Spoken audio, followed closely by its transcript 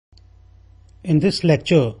In this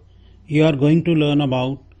lecture, you are going to learn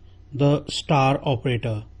about the star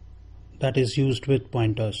operator that is used with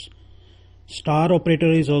pointers. Star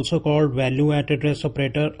operator is also called value at address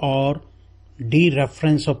operator or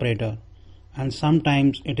dereference operator, and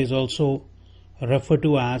sometimes it is also referred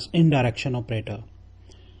to as indirection operator.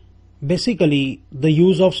 Basically, the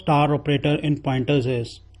use of star operator in pointers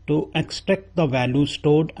is to extract the value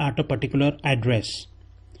stored at a particular address.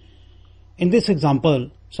 In this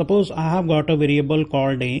example, suppose I have got a variable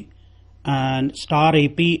called a and star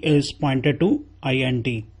ap is pointed to int.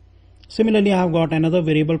 Similarly, I have got another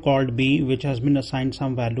variable called b which has been assigned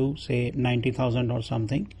some value, say 90,000 or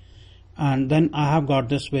something, and then I have got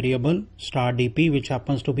this variable star dp which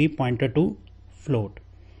happens to be pointed to float.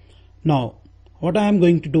 Now what I am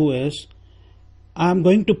going to do is I am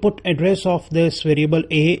going to put address of this variable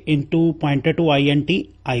a into pointer to int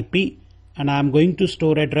ip, and I am going to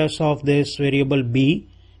store address of this variable b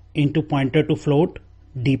into pointer to float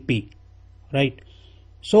dp, right?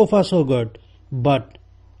 So far so good, but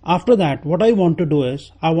after that what I want to do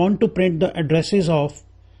is I want to print the addresses of,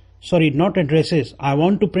 sorry, not addresses, I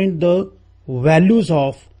want to print the values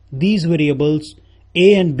of these variables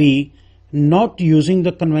a and b, not using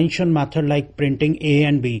the convention method like printing a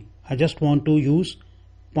and b. I just want to use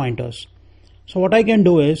pointers. So what I can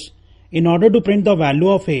do is, in order to print the value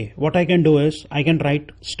of a, what I can do is I can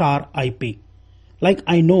write star ip. Like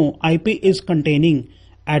I know ip is containing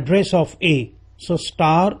address of a, so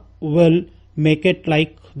star will make it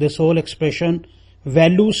like this whole expression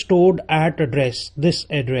value stored at address, this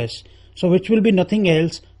address, so which will be nothing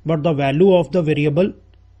else but the value of the variable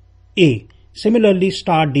a. Similarly,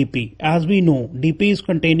 star dp, as we know dp is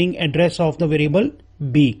containing address of the variable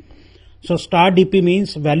b, so star dp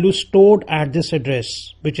means value stored at this address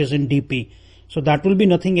which is in dp, so that will be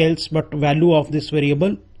nothing else but value of this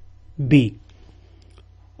variable b.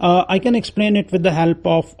 I can explain it with the help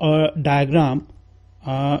of a diagram.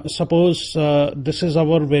 Suppose this is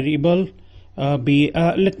our variable b.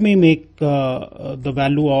 Let me make the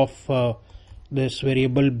value of this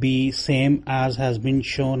variable b same as has been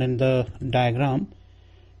shown in the diagram.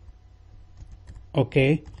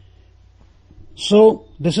 Okay, so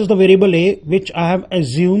this is the variable a which I have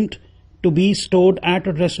assumed to be stored at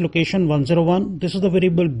address location 101. This is the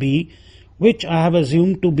variable b which I have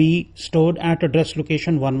assumed to be stored at address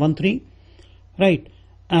location 113, right?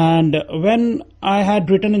 And when I had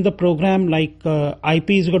written in the program like ip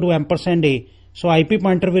is equal to ampersand a, so ip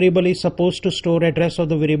pointer variable is supposed to store address of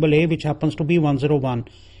the variable a which happens to be 101.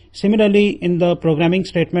 Similarly, in the programming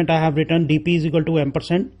statement I have written dp is equal to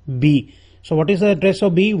ampersand b. So what is the address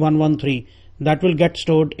of b? 113. That will get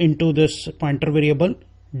stored into this pointer variable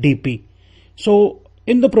dp. So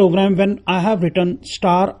in the program when I have written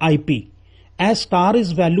star ip, as star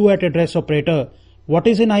is value at address operator, what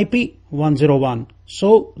is in ip? 101.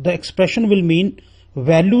 So the expression will mean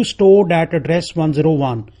value stored at address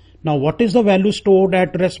 101. Now what is the value stored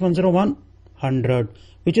at address 101? 100,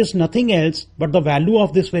 which is nothing else but the value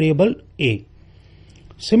of this variable a.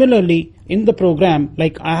 Similarly, in the program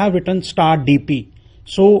like I have written star dp,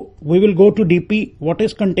 so we will go to dp. What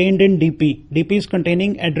is contained in dp? dp is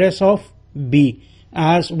containing address of b,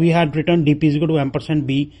 as we had written dp is equal to ampersand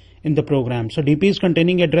b in the program. So dp is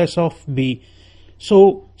containing address of b.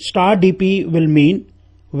 So star dp will mean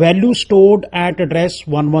value stored at address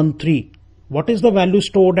 113. What is the value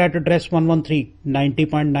stored at address 113?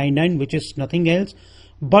 90.99, which is nothing else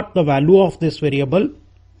but the value of this variable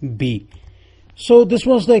b. So this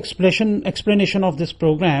was the explanation of this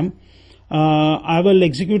program. I will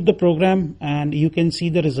execute the program and you can see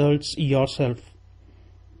the results yourself.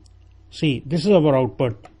 See, this is our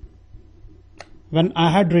output. When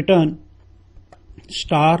I had written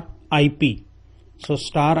star ip, so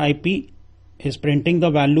star ip is printing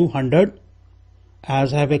the value 100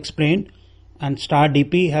 as I have explained, and star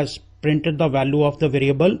dp has printed the value of the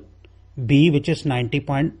variable b which is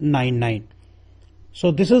 90.99.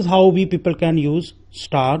 So this is how we people can use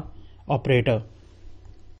star operator.